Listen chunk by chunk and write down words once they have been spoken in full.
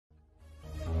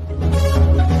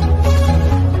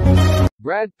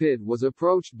Brad Pitt was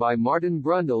approached by Martin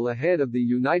Brundle ahead of the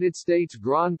United States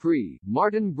Grand Prix.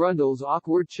 Martin Brundle's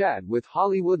awkward chat with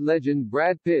Hollywood legend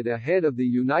Brad Pitt ahead of the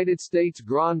United States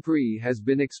Grand Prix has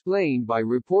been explained by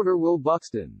reporter Will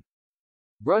Buxton.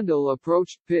 Brundle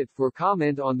approached Pitt for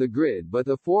comment on the grid, but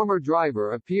the former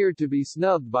driver appeared to be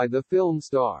snubbed by the film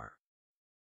star.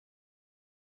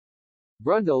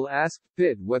 Brundle asked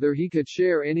Pitt whether he could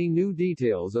share any new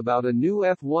details about a new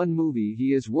F1 movie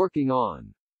he is working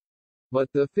on. But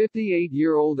the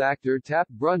 58-year-old actor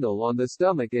tapped Brundle on the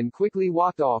stomach and quickly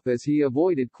walked off as he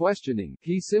avoided questioning.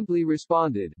 He simply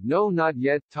responded, "No, not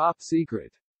yet, top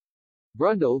secret."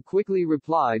 Brundle quickly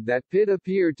replied that Pitt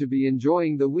appeared to be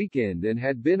enjoying the weekend and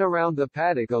had been around the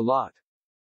paddock a lot.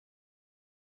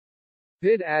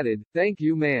 Pitt added, "Thank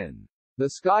you, man."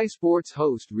 The Sky Sports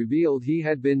host revealed he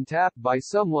had been tapped by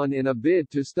someone in a bid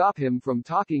to stop him from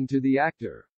talking to the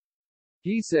actor.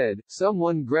 He said,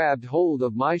 "Someone grabbed hold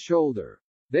of my shoulder.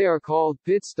 They are called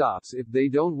pit stops if they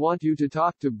don't want you to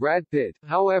talk to Brad Pitt."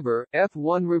 However,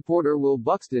 F1 reporter Will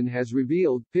Buxton has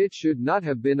revealed Pitt should not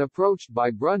have been approached by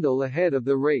Brundle ahead of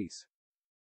the race.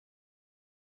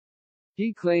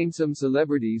 He claimed some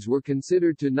celebrities were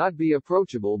considered to not be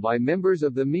approachable by members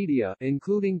of the media,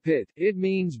 including Pitt. It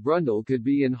means Brundle could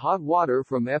be in hot water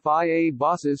from FIA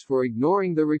bosses for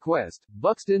ignoring the request,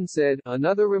 Buxton said.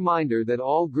 Another reminder that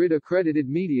all grid-accredited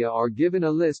media are given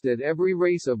a list at every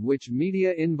race of which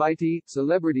media invitee,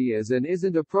 celebrity is and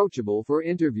isn't approachable for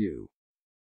interview.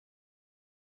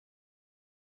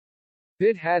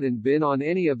 Pitt hadn't been on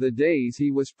any of the days he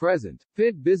was present.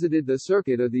 Pitt visited the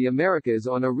circuit of the Americas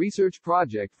on a research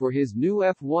project for his new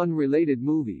F1-related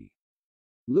movie.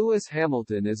 Lewis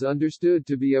Hamilton is understood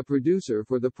to be a producer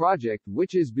for the project,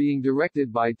 which is being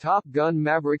directed by Top Gun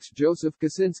Maverick's Joseph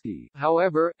Kosinski.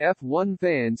 However, F1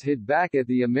 fans hit back at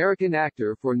the American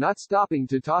actor for not stopping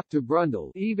to talk to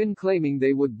Brundle, even claiming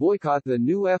they would boycott the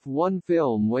new F1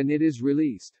 film when it is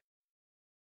released.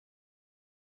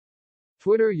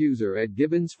 Twitter user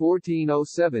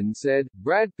 @Gibbons1407 said,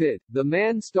 "Brad Pitt, the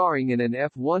man starring in an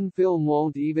F1 film,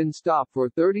 won't even stop for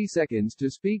 30 seconds to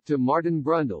speak to Martin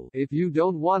Brundle. If you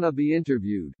don't wanna be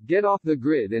interviewed, get off the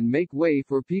grid and make way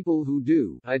for people who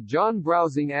do." John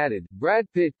Browsing added,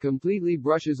 "Brad Pitt completely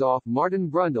brushes off Martin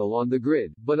Brundle on the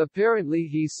grid, but apparently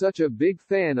he's such a big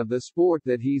fan of the sport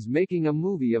that he's making a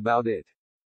movie about it."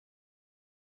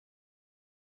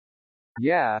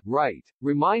 Yeah, right.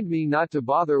 Remind me not to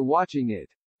bother watching it.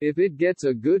 If it gets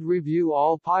a good review,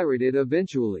 I'll pirate it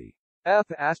eventually. Paying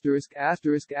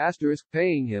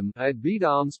him,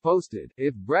 @Bdoms posted,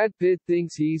 "If Brad Pitt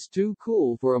thinks he's too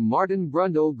cool for a Martin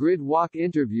Brundle grid walk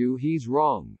interview, he's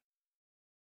wrong."